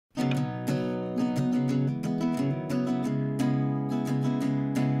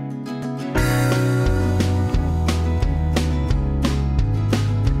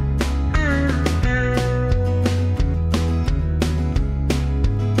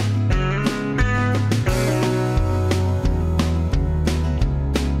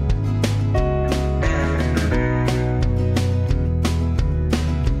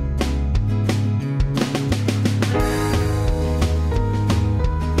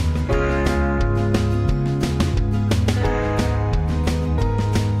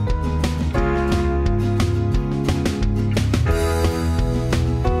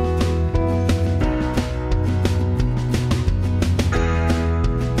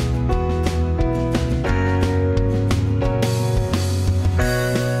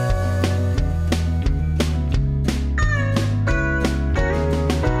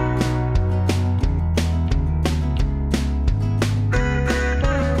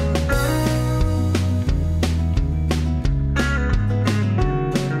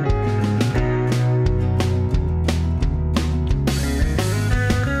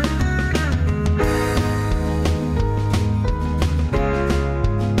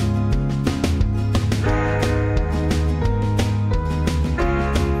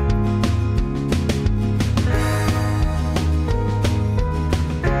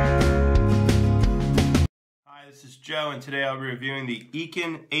and today I'll be reviewing the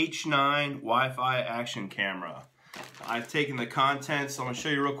Eken H9 Wi-Fi action camera. I've taken the contents, so I'm going to show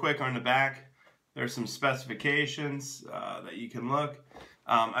you real quick on the back. There's some specifications that you can look.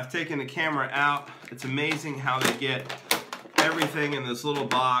 I've taken the camera out. It's amazing how they get everything in this little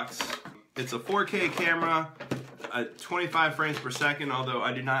box. It's a 4K camera, 25 frames per second, although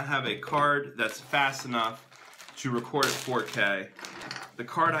I do not have a card that's fast enough to record at 4K. The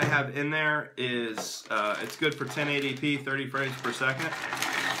card I have in there is, it's good for 1080p, 30 frames per second.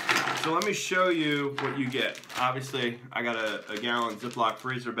 So let me show you what you get. Obviously, I got a gallon Ziplock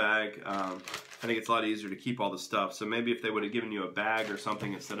freezer bag. I think it's a lot easier to keep all the stuff. So maybe if they would have given you a bag or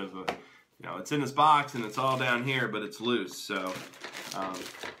something instead of a, you know, it's in this box and it's all down here, but it's loose. So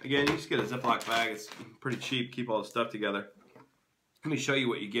again, you just get a Ziploc bag. It's pretty cheap. Keep all the stuff together. Let me show you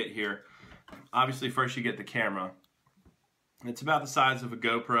what you get here. Obviously, first you get the camera. It's about the size of a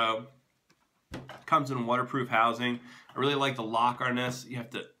GoPro. Comes in waterproof housing. I really like the lock on this. You have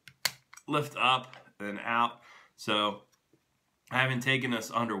to lift up and out. So I haven't taken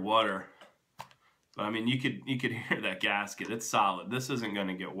this underwater, but I mean you could hear that gasket. It's solid. This isn't going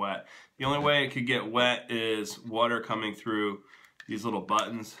to get wet. The only way it could get wet is water coming through these little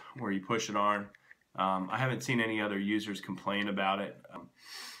buttons where you push it on. I haven't seen any other users complain about it.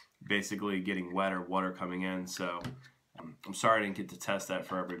 Basically getting wet or water coming in. So I'm sorry I didn't get to test that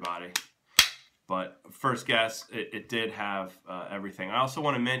for everybody. But first guess, it did have everything. I also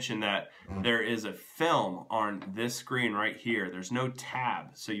want to mention that there is a film on this screen right here. There's no tab,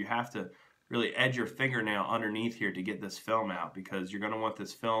 so you have to really edge your fingernail underneath here to get this film out, because you're going to want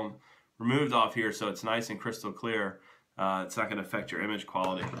this film removed off here so it's nice and crystal clear. It's not going to affect your image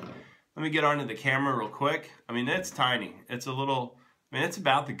quality. Let me get onto the camera real quick. I mean, it's tiny. It's a little, I mean, it's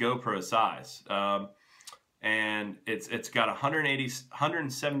about the GoPro size. And it's got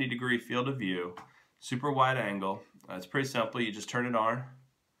 170 degree field of view, super wide angle. It's pretty simple. You just turn it on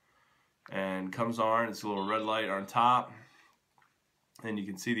and comes on. It's a little red light on top, and you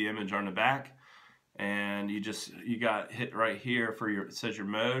can see the image on the back. And you got hit right here for your, it says your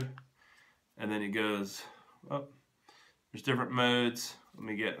mode, and then it goes up. There's different modes. Let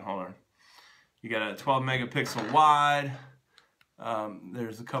me get, hold on. You got a 12 megapixel wide.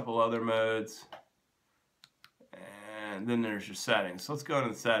 There's a couple other modes. And then there's your settings. So let's go into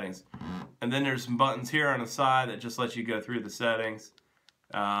the settings. And then there's some buttons here on the side that just let you go through the settings.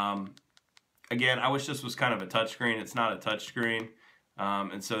 Again, I wish this was kind of a touchscreen. It's not a touchscreen.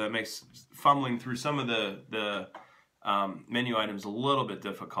 And so that makes fumbling through some of the menu items a little bit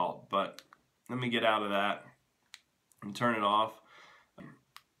difficult. But let me get out of that and turn it off.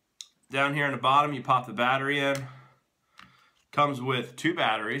 Down here on the bottom, you pop the battery in. Comes with two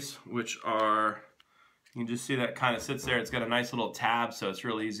batteries, which are, you can just see that kind of sits there. It's got a nice little tab, so it's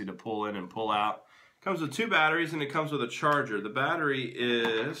really easy to pull in and pull out. Comes with two batteries, and it comes with a charger. The battery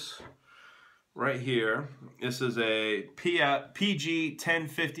is right here. This is a PG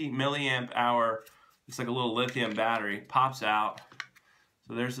 1050 milliamp hour. It's like a little lithium battery. Pops out.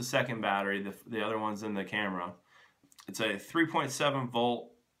 So there's the second battery. The other one's in the camera. It's a 3.7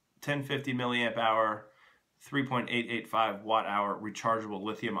 volt, 1050 milliamp hour, 3.885 watt hour rechargeable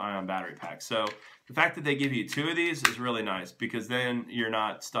lithium ion battery pack. So the fact that they give you two of these is really nice, because then you're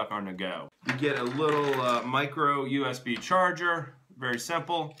not stuck on the go. You get a little micro USB charger, very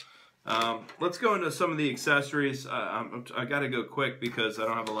simple. Let's go into some of the accessories. I got to go quick because I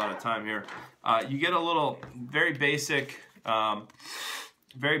don't have a lot of time here. You get a little very basic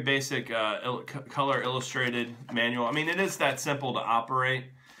color illustrated manual. I mean, it is that simple to operate.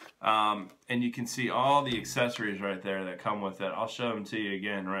 And you can see all the accessories right there that come with it. I'll show them to you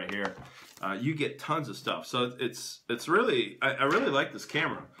again right here. You get tons of stuff. So it's really, I really like this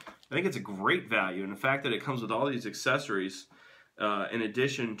camera. I think it's a great value. And the fact that it comes with all these accessories in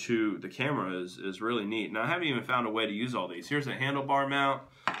addition to the camera is really neat. Now, I haven't even found a way to use all these. Here's a handlebar mount.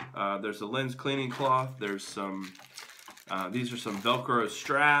 There's a lens cleaning cloth. There's some, these are some Velcro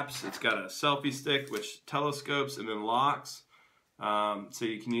straps. It's got a selfie stick, which telescopes and then locks. So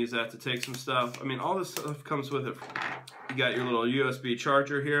you can use that to take some stuff. I mean, all this stuff comes with it. You got your little USB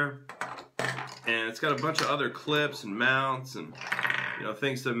charger here, and it's got a bunch of other clips and mounts and, you know,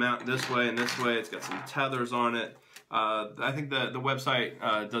 things to mount this way and this way. It's got some tethers on it. I think the website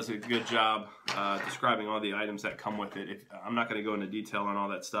does a good job describing all the items that come with it. I'm not going to go into detail on all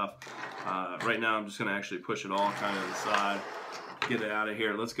that stuff. Right now I'm just going to actually push it all kind of to the side, get it out of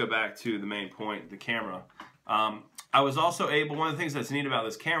here. Let's go back to the main point, the camera. I was also able, one of the things that's neat about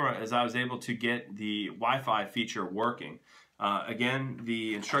this camera is I was able to get the Wi-Fi feature working. Again,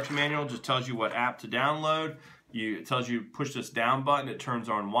 the instruction manual just tells you what app to download. It tells you push this down button, it turns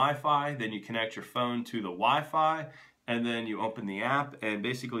on Wi-Fi, then you connect your phone to the Wi-Fi, and then you open the app, and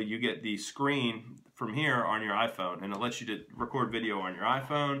basically you get the screen from here on your iPhone, and it lets you to record video on your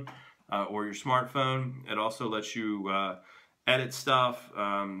iPhone or your smartphone. It also lets you edit stuff,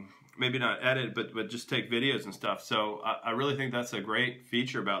 maybe not edit, but just take videos and stuff. So I really think that's a great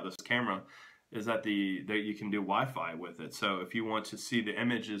feature about this camera, is that you can do Wi-Fi with it. So if you want to see the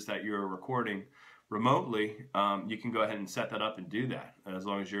images that you're recording remotely, you can go ahead and set that up and do that, as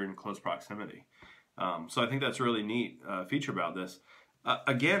long as you're in close proximity. So I think that's a really neat feature about this.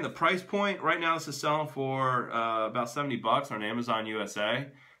 Again, the price point right now, this is selling for about $70 on Amazon USA.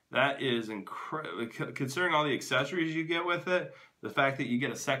 That is incredible, considering all the accessories you get with it. The fact that you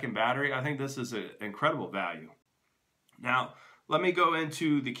get a second battery, I think this is an incredible value. Now, let me go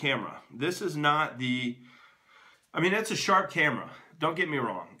into the camera. This is not the, I mean, it's a sharp camera. Don't get me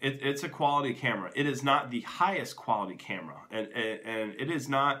wrong. It's a quality camera. It is not the highest quality camera. And it is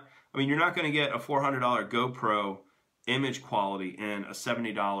not, I mean, you're not going to get a $400 GoPro image quality in a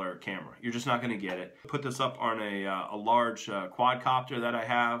 $70 camera. You're just not going to get it. Put this up on a large quadcopter that I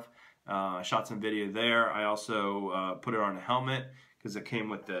have. I shot some video there. I also put it on a helmet because it came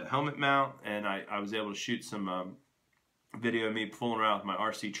with the helmet mount, and I was able to shoot some video of me fooling around with my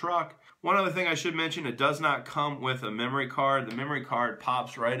RC truck. One other thing I should mention, it does not come with a memory card. The memory card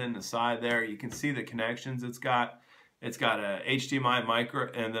pops right in the side there. You can see the connections it's got. It's got a HDMI micro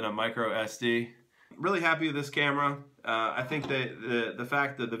and then a micro SD. Really happy with this camera. I think that the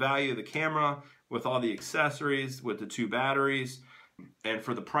fact that the value of the camera with all the accessories, with the 2 batteries, and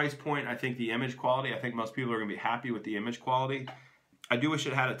for the price point, I think the image quality, I think most people are going to be happy with the image quality. I do wish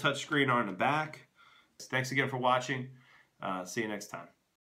it had a touch screen on the back. Thanks again for watching. See you next time.